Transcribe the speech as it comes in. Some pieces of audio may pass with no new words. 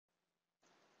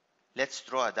Let's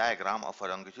draw a diagram of a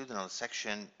longitudinal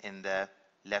section in the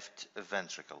left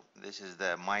ventricle. This is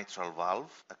the mitral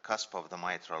valve, a cusp of the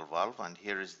mitral valve, and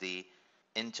here is the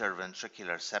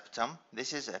interventricular septum.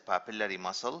 This is a papillary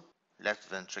muscle, left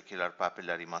ventricular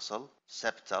papillary muscle,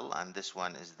 septal, and this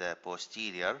one is the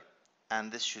posterior,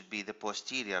 and this should be the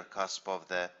posterior cusp of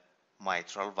the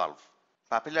mitral valve.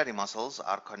 Papillary muscles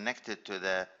are connected to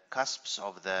the cusps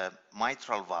of the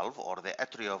mitral valve or the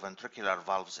atrioventricular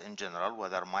valves in general,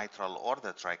 whether mitral or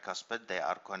the tricuspid. They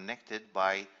are connected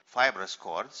by fibrous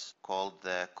cords called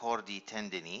the chordae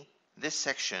tendineae. This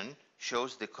section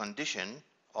shows the condition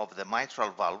of the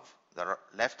mitral valve, the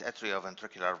left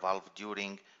atrioventricular valve,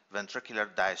 during ventricular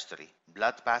diastole.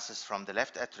 Blood passes from the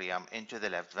left atrium into the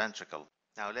left ventricle.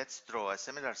 Now let's draw a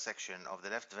similar section of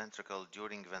the left ventricle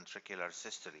during ventricular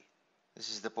systole. This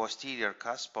is the posterior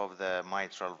cusp of the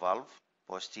mitral valve,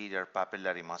 posterior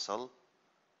papillary muscle,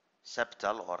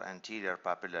 septal or anterior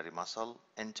papillary muscle,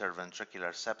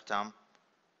 interventricular septum,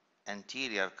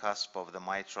 anterior cusp of the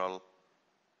mitral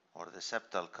or the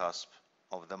septal cusp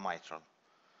of the mitral.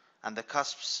 And the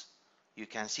cusps, you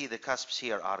can see the cusps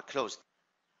here are closed.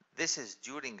 This is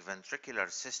during ventricular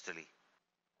systole.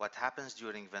 What happens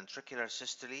during ventricular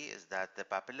systole is that the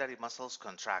papillary muscles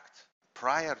contract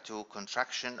prior to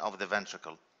contraction of the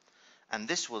ventricle, and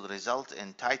this will result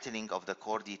in tightening of the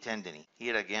chordae tendineae.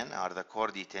 Here again are the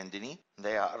chordae tendineae.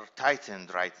 They are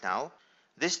tightened right now.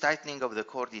 This tightening of the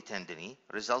chordae tendineae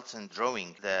results in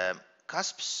drawing the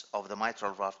cusps of the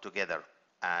mitral valve together,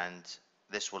 and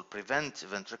this will prevent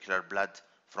ventricular blood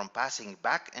from passing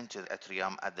back into the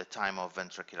atrium at the time of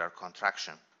ventricular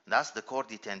contraction. Thus, the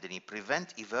chordae tendineae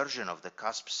prevent eversion of the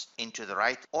cusps into the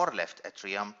right or left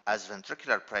atrium as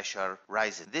ventricular pressure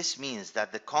rises. This means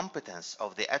that the competence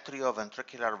of the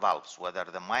atrioventricular valves, whether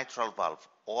the mitral valve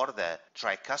or the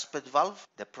tricuspid valve,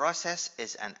 the process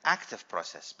is an active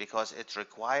process because it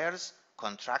requires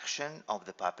contraction of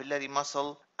the papillary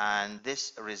muscle, and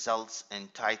this results in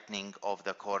tightening of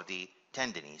the chordae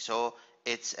tendineae. So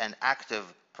it's an active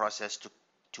process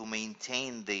to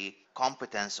maintain the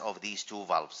competence of these two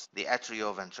valves, the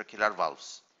atrioventricular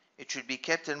valves. It should be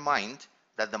kept in mind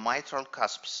that the mitral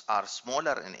cusps are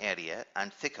smaller in area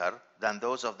and thicker than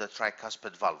those of the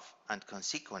tricuspid valve, and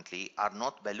consequently are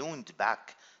not ballooned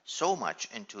back so much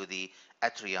into the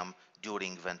atrium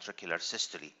during ventricular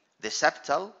systole. The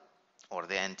septal or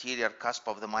the anterior cusp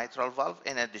of the mitral valve,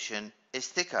 in addition, is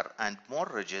thicker and more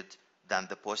rigid than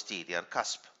the posterior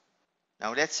cusp.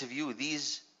 Now let's view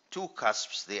these two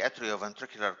cusps, the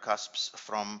atrioventricular cusps,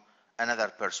 from another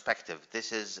perspective.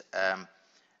 This is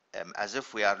as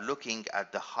if we are looking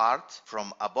at the heart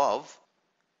from above.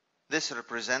 This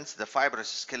represents the fibrous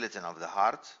skeleton of the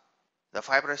heart. The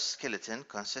fibrous skeleton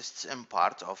consists in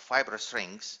part of fibrous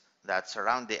rings that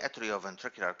surround the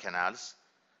atrioventricular canals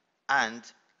and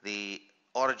the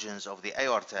origins of the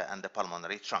aorta and the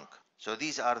pulmonary trunk. So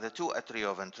these are the two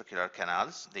atrioventricular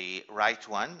canals, the right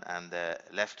one and the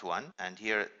left one. And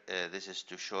here this is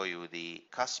to show you the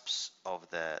cusps of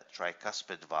the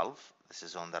tricuspid valve. This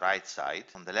is on the right side.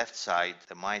 On the left side,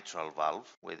 the mitral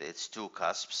valve with its two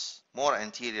cusps. More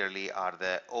anteriorly are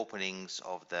the openings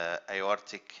of the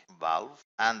aortic valve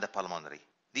and the pulmonary.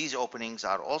 These openings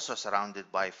are also surrounded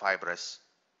by fibrous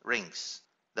rings.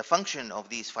 The function of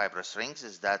these fibrous rings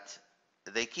is that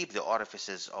they keep the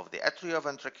orifices of the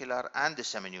atrioventricular and the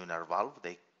semilunar valve.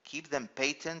 They keep them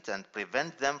patent and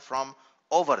prevent them from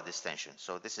overdistension.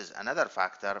 So this is another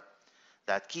factor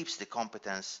that keeps the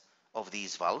competence of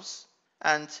these valves.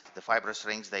 And the fibrous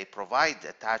rings, they provide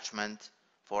attachment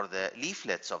for the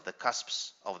leaflets of the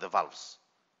cusps of the valves,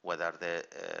 whether the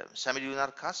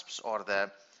semilunar cusps or the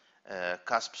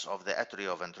cusps of the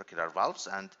atrioventricular valves,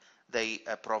 and they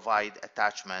provide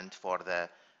attachment for the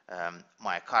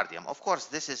myocardium. Of course,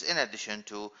 this is in addition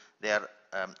to their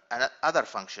other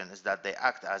function is that they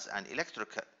act as an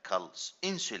electrical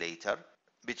insulator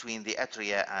between the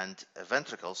atria and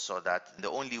ventricles, so that the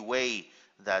only way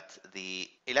that the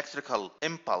electrical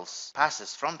impulse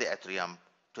passes from the atrium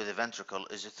to the ventricle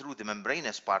is through the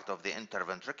membranous part of the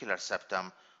interventricular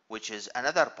septum, which is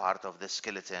another part of the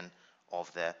skeleton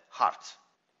of the heart.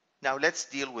 Now let's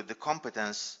deal with the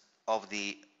competence of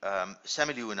the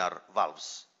semilunar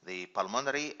valves, the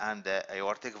pulmonary and the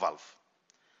aortic valve.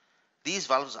 These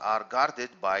valves are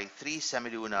guarded by three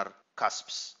semilunar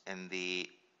cusps. In the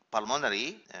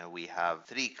pulmonary, we have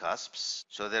three cusps.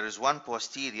 So there is one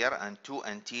posterior and two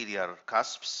anterior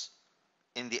cusps.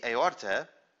 In the aorta,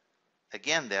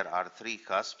 again there are three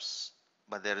cusps,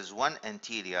 but there is one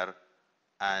anterior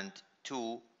and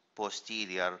two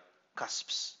posterior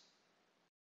cusps.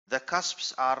 The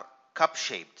cusps are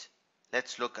cup-shaped.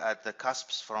 Let's look at the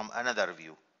cusps from another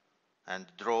view. and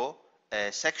draw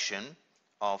a section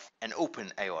of an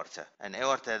open aorta, an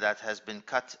aorta that has been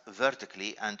cut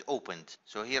vertically and opened.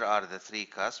 So here are the three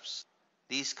cusps.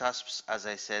 These cusps, as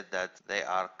I said, that they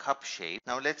are cup-shaped.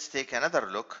 Now let's take another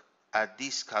look at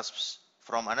these cusps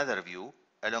from another view.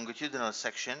 A longitudinal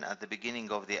section at the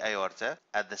beginning of the aorta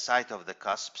at the site of the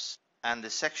cusps, and the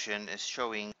section is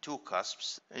showing two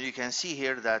cusps. And you can see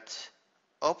here that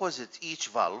opposite each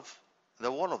valve,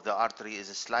 the wall of the artery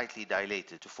is slightly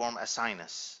dilated to form a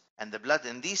sinus, and the blood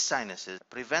in these sinuses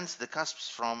prevents the cusps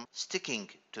from sticking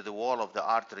to the wall of the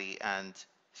artery and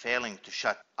failing to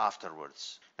shut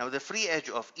afterwards. Now the free edge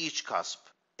of each cusp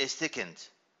is thickened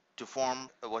to form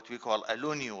what we call a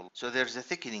lunule. So there's a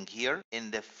thickening here in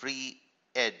the free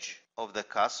edge of the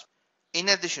cusp. In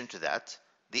addition to that,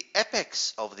 the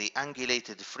apex of the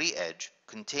angulated free edge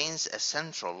contains a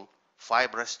central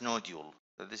fibrous nodule.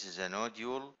 So this is a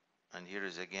nodule, and here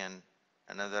is again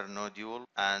another nodule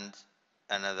and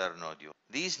another nodule.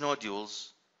 These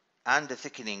nodules and the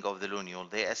thickening of the lunule,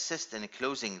 they assist in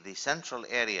closing the central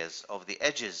areas of the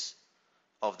edges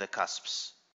of the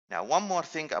cusps. Now, one more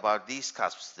thing about these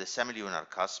cusps, the semilunar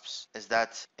cusps, is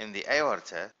that in the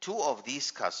aorta, two of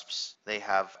these cusps, they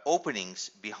have openings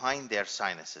behind their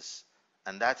sinuses,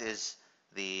 and that is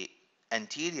the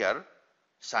anterior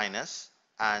sinus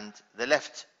and the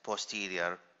left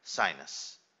posterior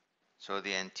sinus. So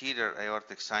the anterior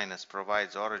aortic sinus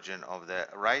provides origin of the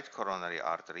right coronary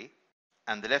artery,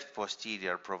 and the left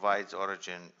posterior provides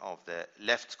origin of the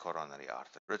left coronary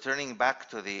artery. Returning back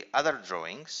to the other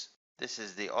drawings, this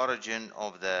is the origin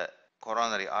of the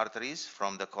coronary arteries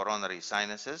from the coronary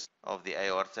sinuses of the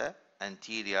aorta,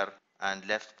 anterior and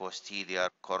left posterior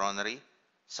coronary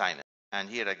sinus. And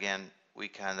here again, we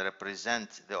can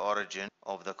represent the origin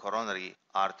of the coronary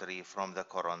artery from the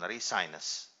coronary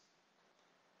sinus.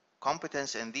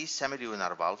 Competence in these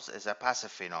semilunar valves is a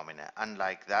passive phenomenon,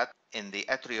 unlike that in the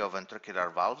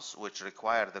atrioventricular valves, which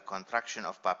require the contraction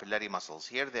of papillary muscles.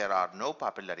 Here there are no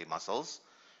papillary muscles.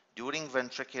 During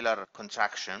ventricular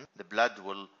contraction, the blood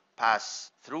will pass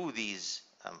through these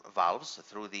valves,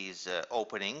 through these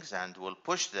openings, and will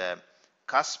push the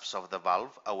cusps of the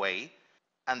valve away,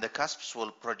 and the cusps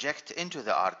will project into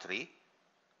the artery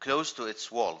close to its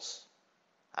walls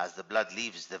as the blood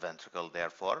leaves the ventricle,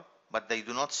 therefore, but they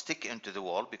do not stick into the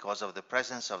wall because of the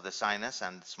presence of the sinus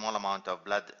and small amount of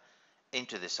blood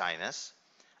into the sinus.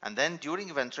 And then during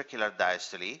ventricular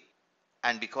diastole,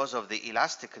 and because of the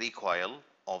elastic recoil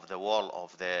of the wall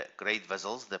of the great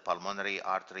vessels, the pulmonary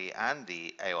artery and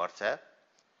the aorta,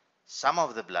 some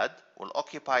of the blood will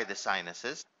occupy the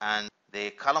sinuses, and the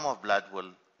column of blood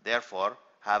will therefore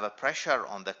have a pressure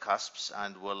on the cusps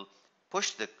and will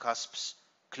push the cusps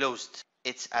closed.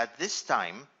 It's at this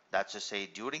time, that's to say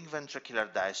during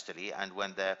ventricular diastole, and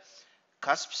when the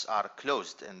cusps are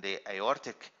closed in the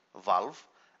aortic valve,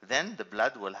 then the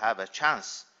blood will have a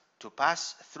chance to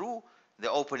pass through the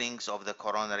openings of the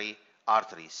coronary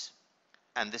arteries.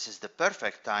 And this is the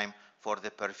perfect time for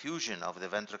the perfusion of the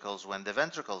ventricles. When the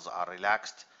ventricles are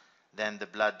relaxed, then the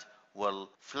blood will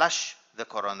flush the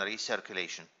coronary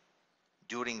circulation.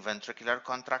 During ventricular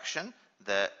contraction,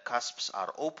 the cusps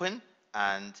are open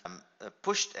and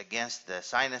pushed against the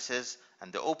sinuses,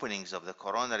 and the openings of the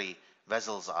coronary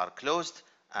vessels are closed,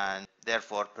 and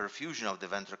therefore perfusion of the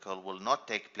ventricle will not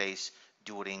take place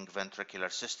during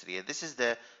ventricular systole. This is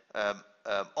the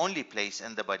only place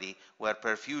in the body where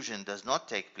perfusion does not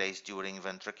take place during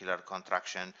ventricular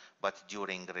contraction but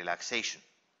during relaxation.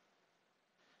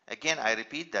 Again, I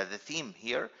repeat that the theme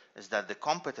here is that the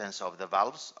competence of the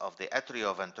valves, of the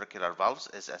atrioventricular valves,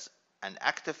 is as an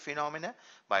active phenomena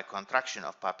by contraction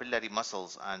of papillary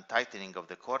muscles and tightening of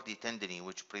the chordae tendineae,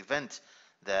 which prevent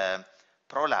the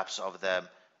prolapse of the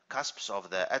cusps of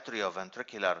the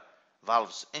atrioventricular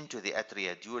valves into the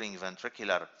atria during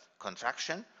ventricular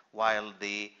contraction, while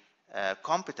the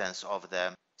competence of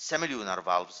the semilunar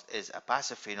valves is a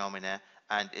passive phenomena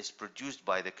and is produced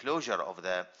by the closure of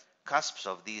the cusps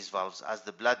of these valves. As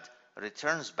the blood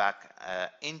returns back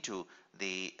into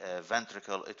the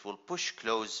ventricle, it will push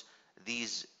close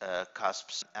these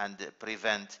cusps and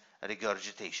prevent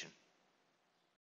regurgitation.